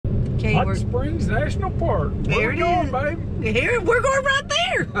Okay, Hot Springs National Park. Where we going, babe? Here, we're going right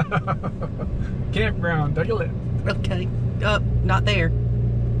there. Campground. Take a left. Okay. Not there.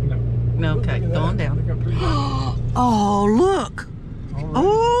 No. No, okay. Going down. Oh, Oh, look. right.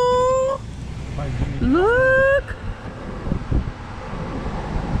 Oh, look.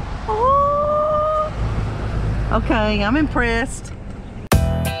 Oh. Okay, I'm impressed.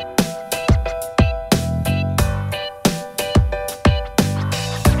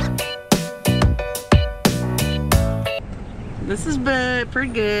 This is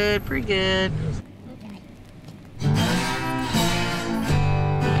pretty good, pretty good.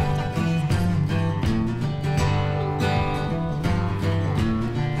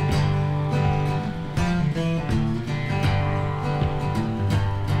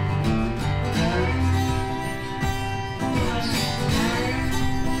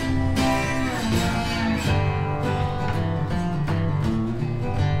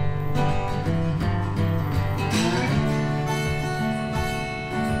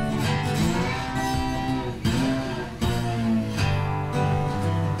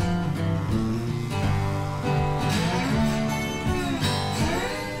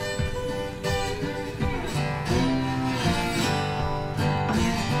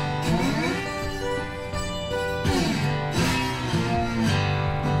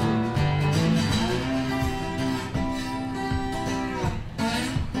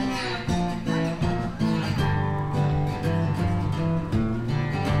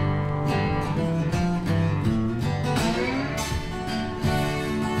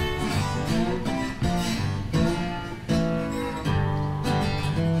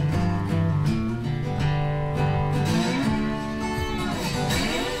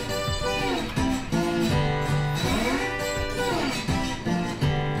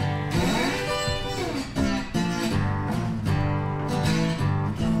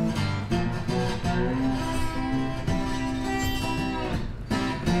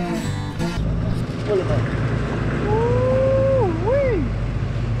 Look at that. Woo-wee.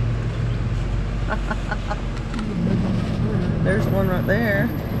 There's one right there.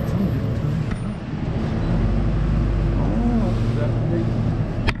 Oh.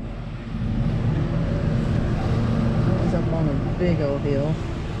 It's up on a big old hill.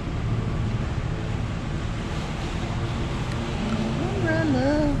 Alright,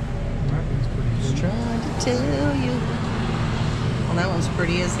 love. Just trying to tell you. Well, that one's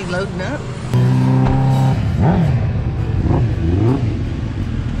pretty. Is he loading up?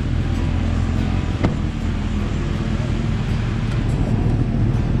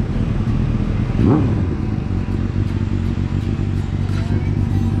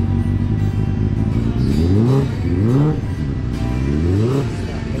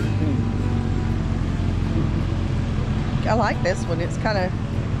 I like this one. It's kind of.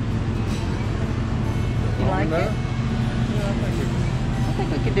 You like it? Yeah, I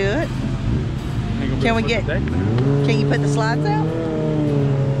think we could do it. Can we get? Can you put the slides out?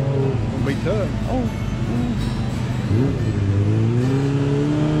 It'll be tough. Oh.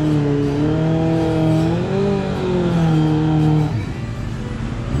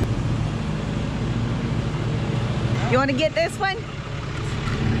 You want to get this one?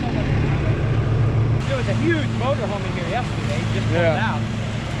 There was a huge motorhome in here yesterday, just pulled out.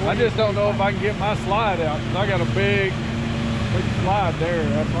 I just don't know if I can get my slide out, because I got a big slide there. Do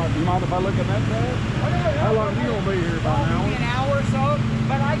you mind if I look at that side? How long are you going to be here by now? Maybe an hour or so,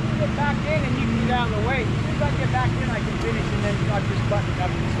 but I can get back in and you can get out of the way. As soon as I get back in, I can finish and then I'll just button up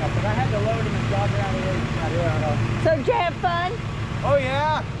and stuff. But I had to load them and drive around the way. So did you have fun? Oh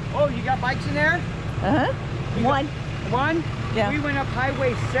yeah. Oh, you got bikes in there? Uh-huh. One. One? Yeah. We went up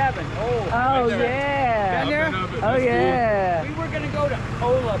Highway 7. Oh right yeah. Been there? Oh yeah. We were going to go to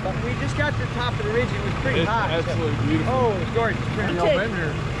Holler, but we just got to the top of the ridge and it was pretty hot. It's absolutely beautiful. Oh, it's gorgeous. I've been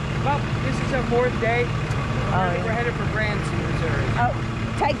here. Well, this is our 4th day. Oh, We're headed for Branson, Missouri. Oh,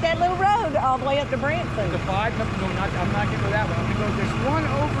 take that little road all the way up to Branson. The 5? No, I'm not going to go that one. I'm going to go this one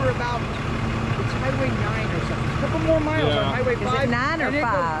over about, it's Highway 9 or something. A couple more miles on Highway 5. Is it 9 or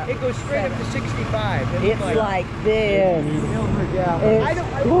 5? It goes straight up to 65. It's like this. Yeah.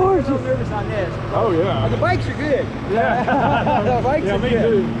 It's gorgeous. I'm a little nervous on this. Oh, yeah. The bikes are good. Yeah. The bikes are me good.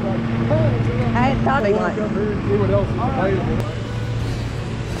 too. I hadn't thought of like. See what else is available.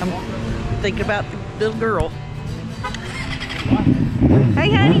 I'm thinking about the little girl. Hey,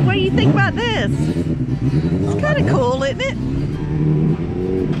 honey, what do you think about this? It's kind of cool, isn't it?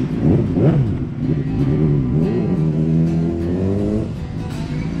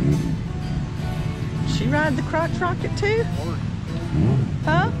 She ride the crotch rocket too?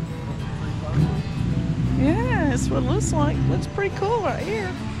 Huh? Yeah, that's what it looks like. Looks pretty cool right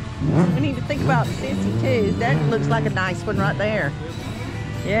here. We need to think about Sissi too. That looks like a nice one right there.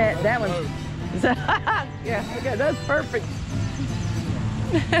 Yeah, that one. Yeah, okay, that's perfect.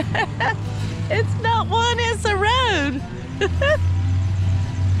 It's not one, it's a road.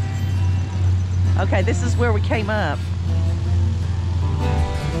 Okay, this is where we came up.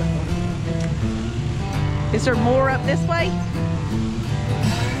 Is there more up this way?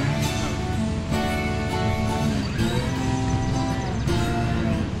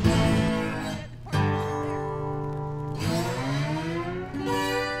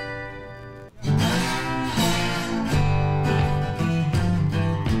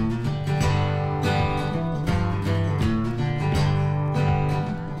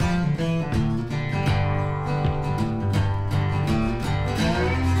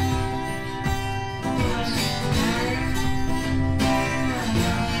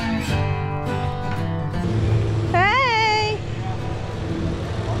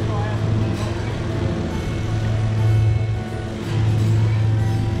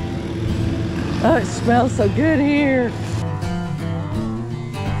 Oh, it smells so good here.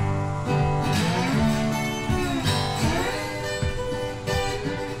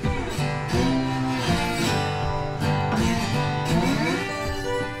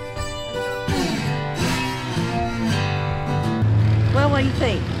 Well, what do you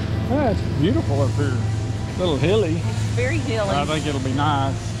think? Yeah, it's beautiful up here. A little hilly. It's very hilly. I think it'll be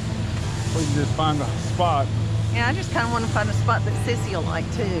nice. We can just find a spot. Yeah, I just kind of want to find a spot that Sissi will like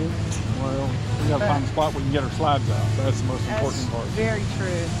too. Well, we gotta find a spot we can get our slides out. That's the most important part. Very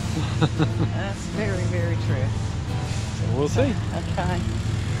true. That's very, very true. So we'll see. Okay.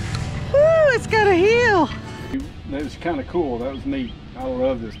 Woo, it's got a hill. That was kind of cool. That was neat. I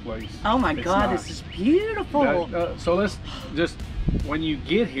love this place. Oh my It's God, nice. this is beautiful. So let's just, when you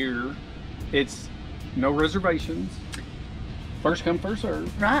get here, it's no reservations. First come, first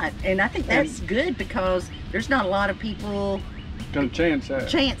serve. Right, and I think that's good because there's not a lot of people Gonna chance that.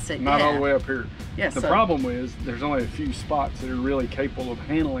 chance it. Not yeah. all the way up here. Yes. The problem is there's only a few spots that are really capable of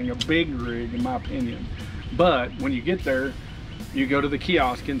handling a big rig, in my opinion. But when you get there, you go to the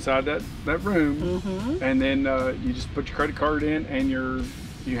kiosk inside that room, and then you just put your credit card in, and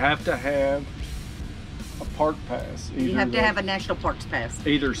you have to have a park pass. You have to have a national parks pass.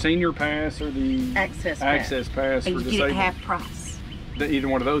 Either senior pass or the Access pass and for you disabled. get it half price. Either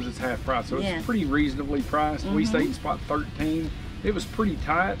one of those is half price, so Yeah. it's pretty reasonably priced. We stayed in spot 13. It was pretty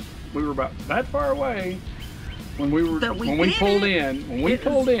tight. We were about that far away when we were But we when we did pulled it. in. When we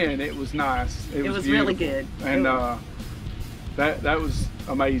pulled in, it was nice. It was really beautiful. good. And that was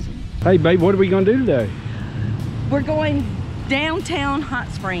amazing. Hey, babe, what are we gonna do today? We're going downtown Hot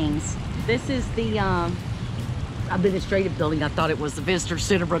Springs. This is the administrative building. I thought it was the visitor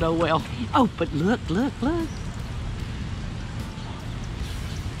center, but oh well. Oh, but look, look, look.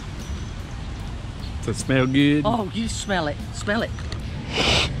 Does it smell good? Oh, you smell it. Smell it.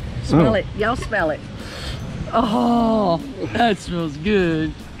 Smell it. Y'all smell it. Oh, that smells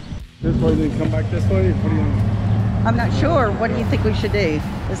good. This way, then come back this way. What do you want? I'm not sure. What do you think we should do?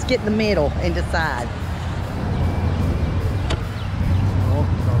 Let's get in the middle and decide.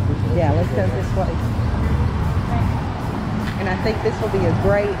 Yeah, let's go this way. And I think this will be a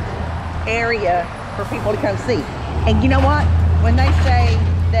great area for people to come see. And you know what? When they say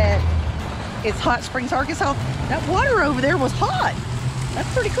that it's Hot Springs, Arkansas, that water over there was hot. That's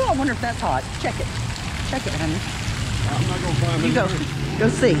pretty cool. I wonder if that's hot. Check it. Check it, honey. I'm not gonna climb in. You go. Go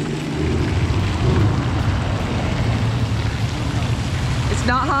see. It's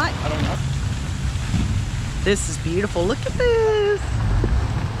not hot? I don't know. This is beautiful. Look at this.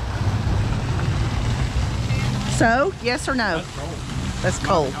 So, yes or no? That's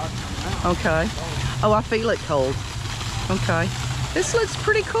cold. That's cold. Okay. Oh, I feel it cold. Okay. This looks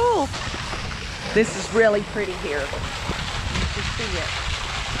pretty cool. This is really pretty here. You can see it.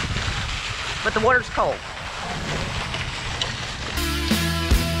 But the water's cold.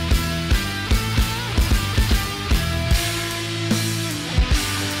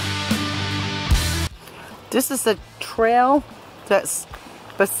 This is a trail that's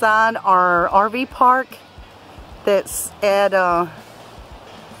beside our RV park that's at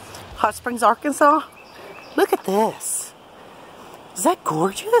Hot Springs, Arkansas. Look at this. Is that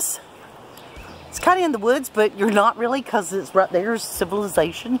gorgeous? It's kind of in the woods, but you're not really because it's right there's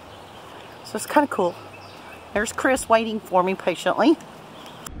civilization. So it's kind of cool. There's Chris waiting for me patiently.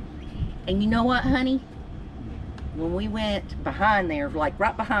 And you know what, honey? When we went behind there, like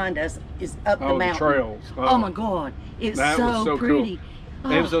right behind us, is up the mountain. The trails. Oh my God, it's that so, was so pretty.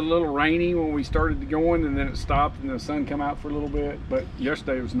 Cool. It was a little rainy when we started going, and then it stopped, and the sun came out for a little bit. But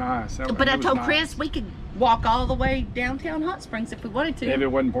yesterday was nice. But I told Chris we could walk all the way downtown Hot Springs if we wanted to. If it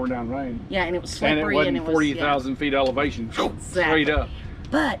wasn't pouring down rain. Yeah, and it was slippery. And it wasn't 40,000 feet elevation. Exactly. Straight up.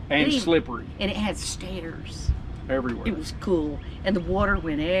 But and slippery. And it had stairs. Everywhere. It was cool. And the water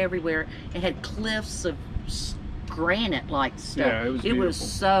went everywhere. It had cliffs of granite-like stuff. Yeah, it was beautiful. It was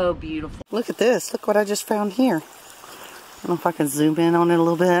so beautiful. Look at this. Look what I just found here. I don't know if I can zoom in on it a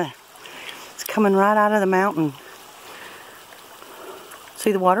little bit. It's coming right out of the mountain.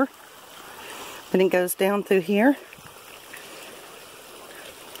 See the water? And it goes down through here.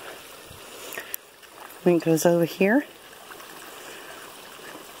 Then it goes over here.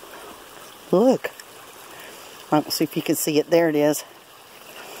 Look. Let's see if you can see it. There it is.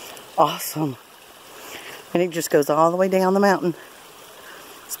 Awesome. And it just goes all the way down the mountain.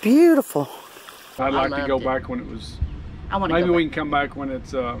 It's beautiful. I'd like to go back when it was... I want to maybe we can come back when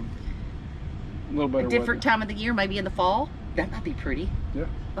it's a little better a different weather. time of the year, maybe in the fall. That might be pretty. Yeah.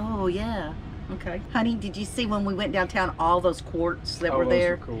 Oh, yeah. Okay. Honey, did you see when we went downtown all those quartz that were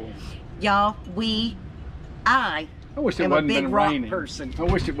there? Those were cool. Y'all, I wish it am wouldn't a big been rock raining. person. I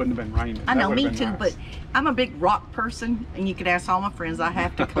wish it wouldn't have been raining. I know, me been too, nice. but I'm a big rock person, and you can ask all my friends. I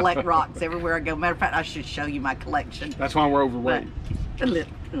have to collect rocks everywhere I go. Matter of fact, I should show you my collection. That's why we're overweight. But, a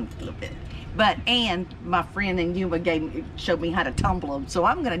little bit. But, and my friend in Yuma showed me how to tumble them, so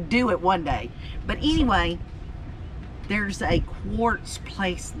I'm going to do it one day. But anyway, there's a quartz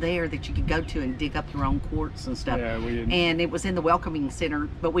place there that you could go to and dig up your own quartz and stuff. Yeah, we didn't. And it was in the welcoming center,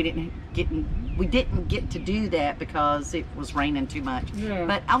 but we didn't get to do that because it was raining too much. Yeah.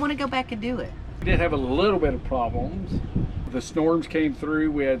 But I want to go back and do it. We did have a little bit of problems. The storms came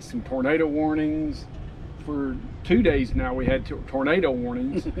through. We had some tornado warnings. For 2 days now, we had tornado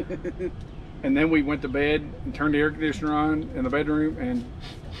warnings. And then we went to bed and turned the air conditioner on in the bedroom, and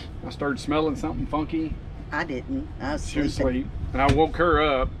I started smelling something funky. I didn't. I was She was sleeping. asleep, and I woke her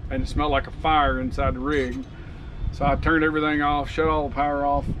up, and it smelled like a fire inside the rig. So I turned everything off, shut all the power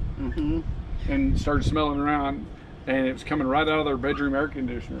off, and started smelling around, and it was coming right out of their bedroom air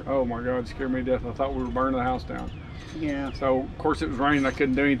conditioner. Oh my God, it scared me to death. I thought we were burning the house down. Yeah. So of course it was raining. I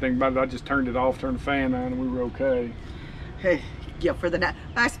couldn't do anything about it. I just turned it off, turned the fan on, and we were okay. Yeah, for the night.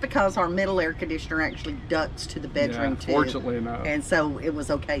 That's because our middle air conditioner actually ducts to the bedroom too. Fortunately enough. And so it was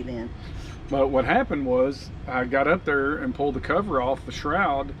okay then. But what happened was I got up there and pulled the cover off the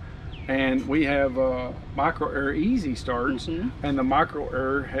shroud, and we have micro air easy starts, and the micro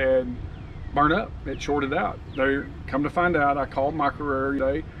air had burned up. It shorted out. They come to find out, I called micro air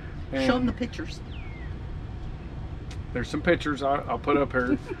today. And show them the pictures. There's some pictures I'll put up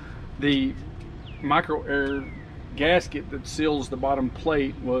here. The micro air gasket that seals the bottom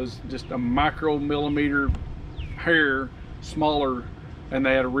plate was just a micro-millimeter hair smaller, and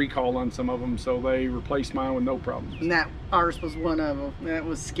they had a recall on some of them, so they replaced mine with no problem. And that ours was one of them. That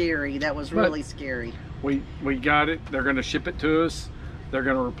was scary. That was really scary. We got it. They're going to ship it to us. They're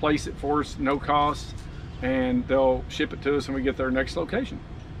going to replace it for us, no cost, and they'll ship it to us when we get their next location.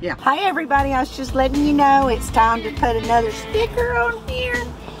 Yeah. Hi everybody, I was just letting you know it's time to put another sticker on here.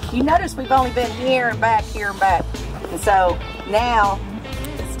 You notice we've only been here and back, and so now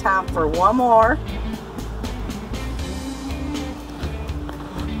it's time for one more.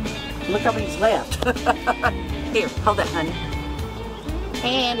 Look how many's left. Here, hold that, honey.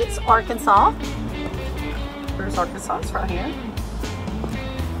 And it's Arkansas. There's Arkansas, it's right here.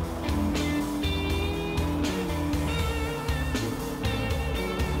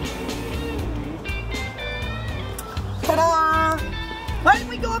 Ta-da! Why didn't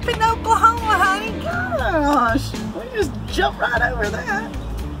we go up in Oklahoma, honey? Gosh, we just jumped right over that.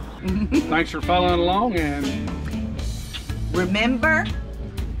 Thanks for following along, and remember,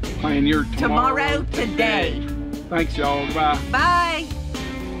 plan your tomorrow today. Thanks, y'all. Bye. Bye.